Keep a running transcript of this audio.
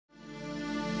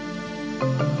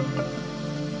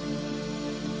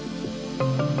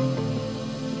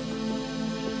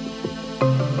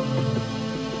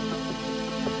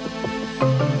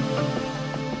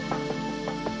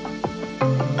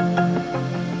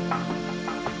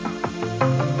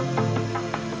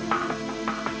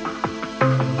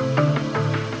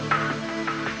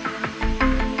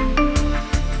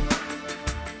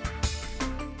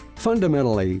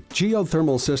Fundamentally,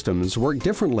 geothermal systems work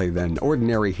differently than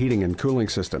ordinary heating and cooling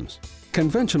systems.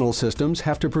 Conventional systems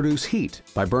have to produce heat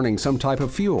by burning some type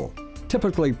of fuel,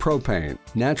 typically propane,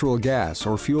 natural gas,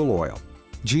 or fuel oil.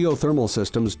 Geothermal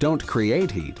systems don't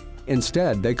create heat.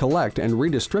 Instead, they collect and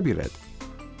redistribute it.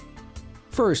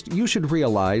 First, you should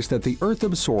realize that the Earth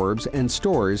absorbs and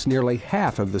stores nearly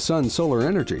half of the sun's solar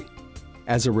energy.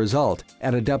 As a result,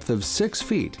 at a depth of 6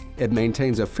 feet, it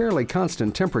maintains a fairly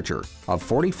constant temperature of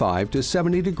 45 to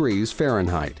 70 degrees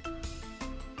Fahrenheit.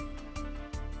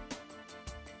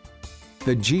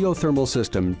 The geothermal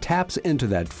system taps into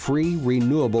that free,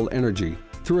 renewable energy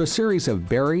through a series of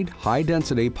buried,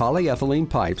 high-density polyethylene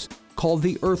pipes called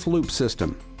the earth loop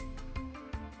system.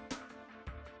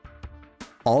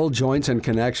 All joints and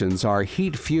connections are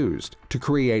heat fused to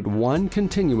create one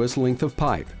continuous length of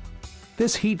pipe.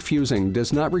 This heat fusing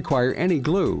does not require any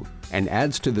glue and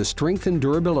adds to the strength and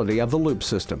durability of the loop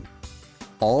system.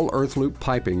 All earth loop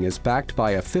piping is backed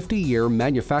by a 50-year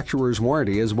manufacturer's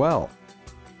warranty as well.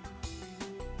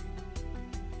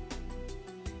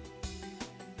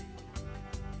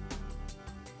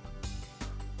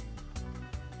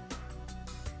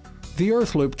 The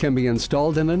earth loop can be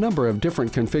installed in a number of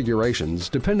different configurations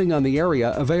depending on the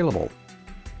area available.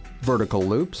 Vertical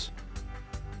loops,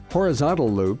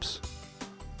 horizontal loops,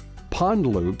 pond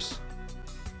loops,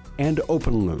 and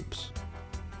open loops.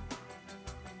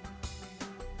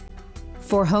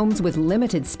 For homes with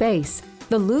limited space,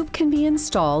 the loop can be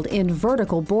installed in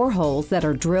vertical boreholes that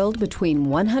are drilled between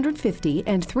 150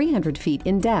 and 300 feet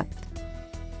in depth.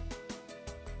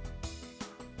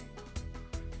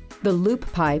 The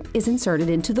loop pipe is inserted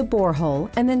into the borehole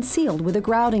and then sealed with a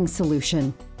grouting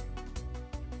solution.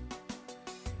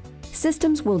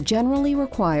 Systems will generally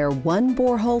require 1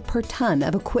 borehole per ton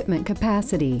of equipment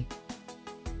capacity.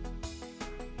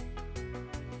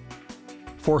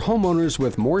 For homeowners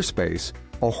with more space,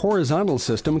 a horizontal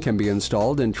system can be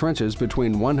installed in trenches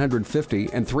between 150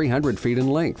 and 300 feet in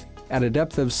length at a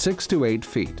depth of 6 to 8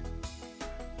 feet.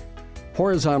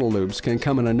 Horizontal loops can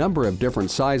come in a number of different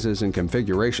sizes and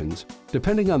configurations,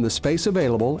 depending on the space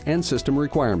available and system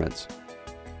requirements.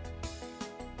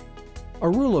 A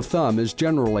rule of thumb is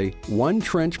generally 1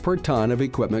 trench per ton of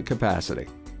equipment capacity.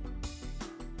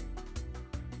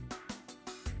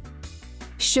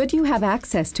 Should you have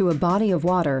access to a body of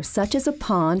water, such as a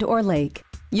pond or lake,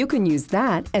 you can use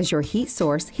that as your heat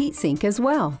source heat sink as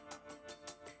well.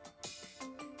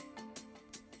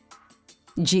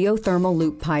 Geothermal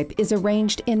loop pipe is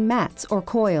arranged in mats or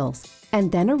coils,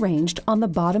 and then arranged on the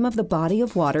bottom of the body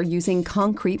of water using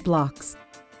concrete blocks.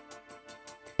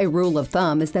 A rule of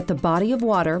thumb is that the body of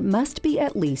water must be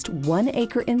at least 1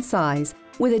 acre in size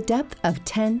with a depth of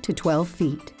 10 to 12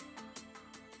 feet.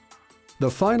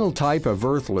 The final type of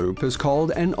earth loop is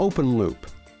called an open loop.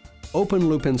 Open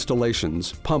loop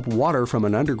installations pump water from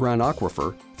an underground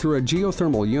aquifer through a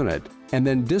geothermal unit and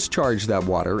then discharge that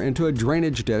water into a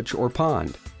drainage ditch or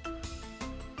pond.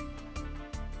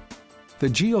 The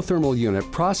geothermal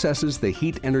unit processes the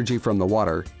heat energy from the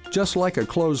water just like a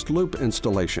closed loop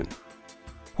installation.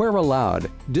 Where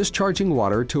allowed, discharging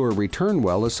water to a return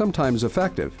well is sometimes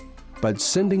effective, but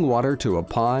sending water to a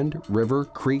pond, river,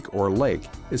 creek, or lake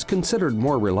is considered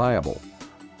more reliable.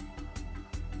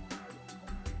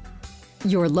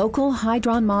 Your local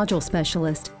Hydron module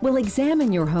specialist will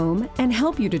examine your home and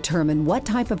help you determine what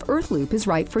type of earth loop is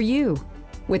right for you.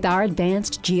 With our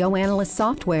advanced GeoAnalyst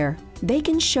software, they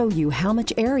can show you how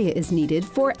much area is needed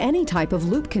for any type of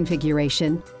loop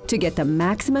configuration to get the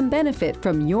maximum benefit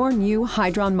from your new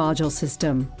Hydron module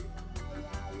system.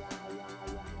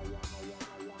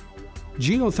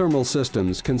 Geothermal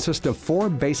systems consist of 4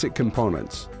 basic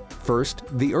components. First,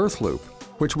 the earth loop,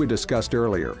 which we discussed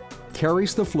earlier,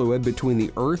 carries the fluid between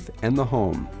the earth and the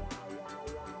home.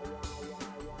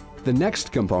 The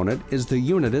next component is the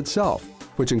unit itself,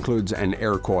 which includes an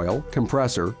air coil,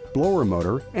 compressor, blower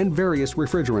motor, and various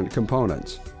refrigerant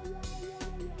components.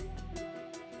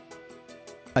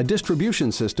 A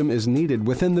distribution system is needed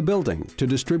within the building to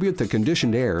distribute the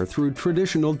conditioned air through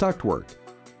traditional ductwork,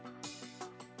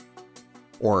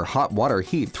 or hot water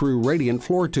heat through radiant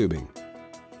floor tubing.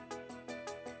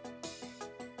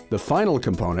 The final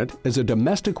component is a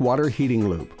domestic water heating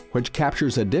loop, which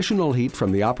captures additional heat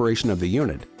from the operation of the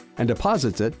unit and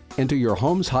deposits it into your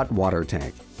home's hot water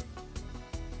tank.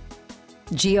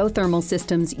 Geothermal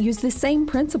systems use the same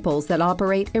principles that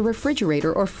operate a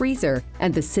refrigerator or freezer,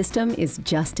 and the system is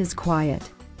just as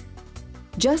quiet.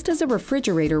 Just as a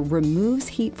refrigerator removes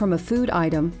heat from a food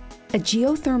item, a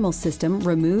geothermal system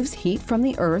removes heat from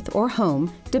the earth or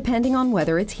home depending on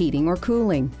whether it's heating or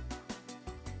cooling.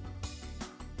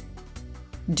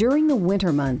 During the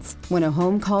winter months, when a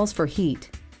home calls for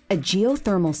heat, a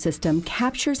geothermal system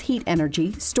captures heat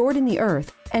energy stored in the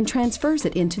earth and transfers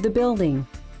it into the building.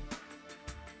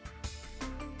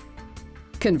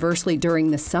 Conversely,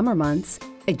 during the summer months,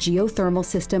 a geothermal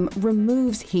system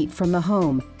removes heat from the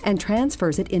home and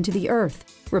transfers it into the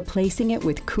earth, replacing it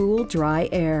with cool, dry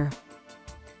air.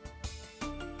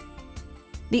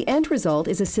 The end result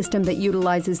is a system that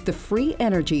utilizes the free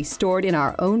energy stored in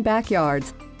our own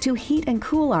backyards to heat and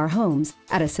cool our homes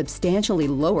at a substantially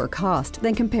lower cost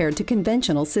than compared to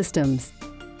conventional systems.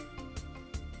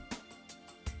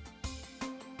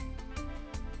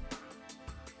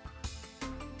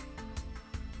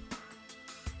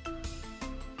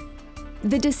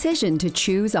 The decision to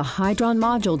choose a Hydron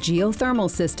module geothermal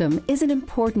system is an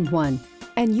important one,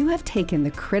 and you have taken the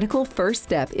critical first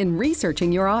step in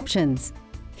researching your options.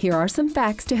 Here are some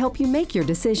facts to help you make your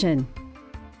decision.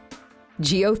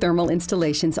 Geothermal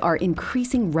installations are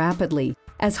increasing rapidly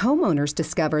as homeowners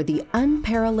discover the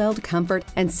unparalleled comfort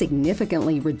and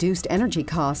significantly reduced energy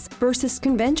costs versus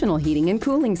conventional heating and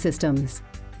cooling systems.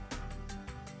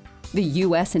 The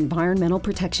U.S. Environmental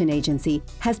Protection Agency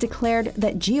has declared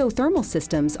that geothermal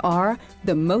systems are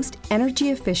the most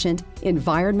energy-efficient,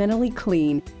 environmentally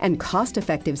clean, and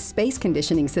cost-effective space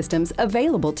conditioning systems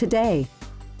available today.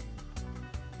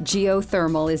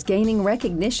 Geothermal is gaining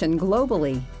recognition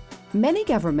globally. Many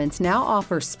governments now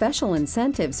offer special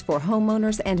incentives for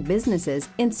homeowners and businesses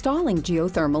installing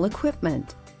geothermal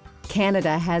equipment.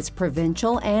 Canada has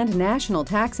provincial and national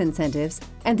tax incentives,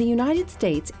 and the United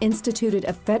States instituted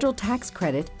a federal tax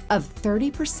credit of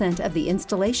 30% of the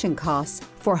installation costs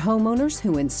for homeowners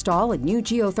who install a new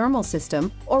geothermal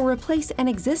system or replace an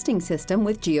existing system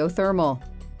with geothermal.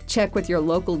 Check with your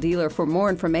local dealer for more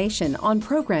information on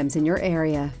programs in your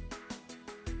area.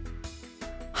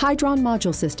 Hydron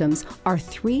module systems are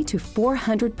 300 to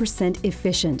 400%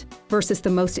 efficient versus the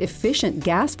most efficient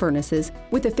gas furnaces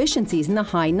with efficiencies in the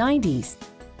high 90s.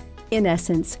 In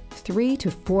essence, 3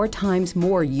 to 4 times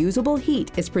more usable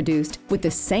heat is produced with the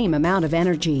same amount of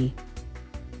energy.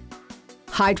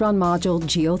 Hydron module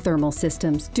geothermal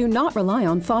systems do not rely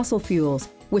on fossil fuels,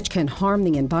 which can harm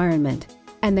the environment,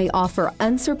 and they offer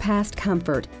unsurpassed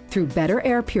comfort through better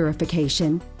air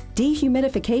purification,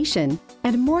 dehumidification,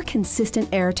 and more consistent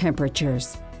air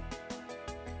temperatures.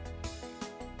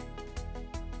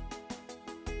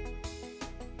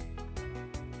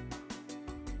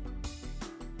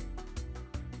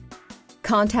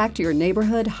 Contact your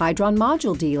neighborhood Hydron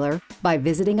module dealer by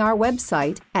visiting our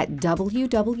website at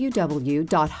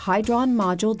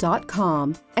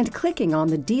www.hydronmodule.com and clicking on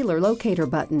the Dealer Locator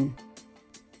button.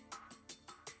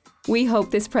 We hope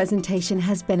this presentation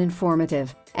has been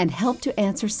informative and helped to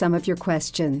answer some of your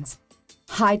questions.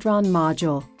 Hydron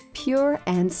module, pure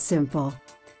and simple.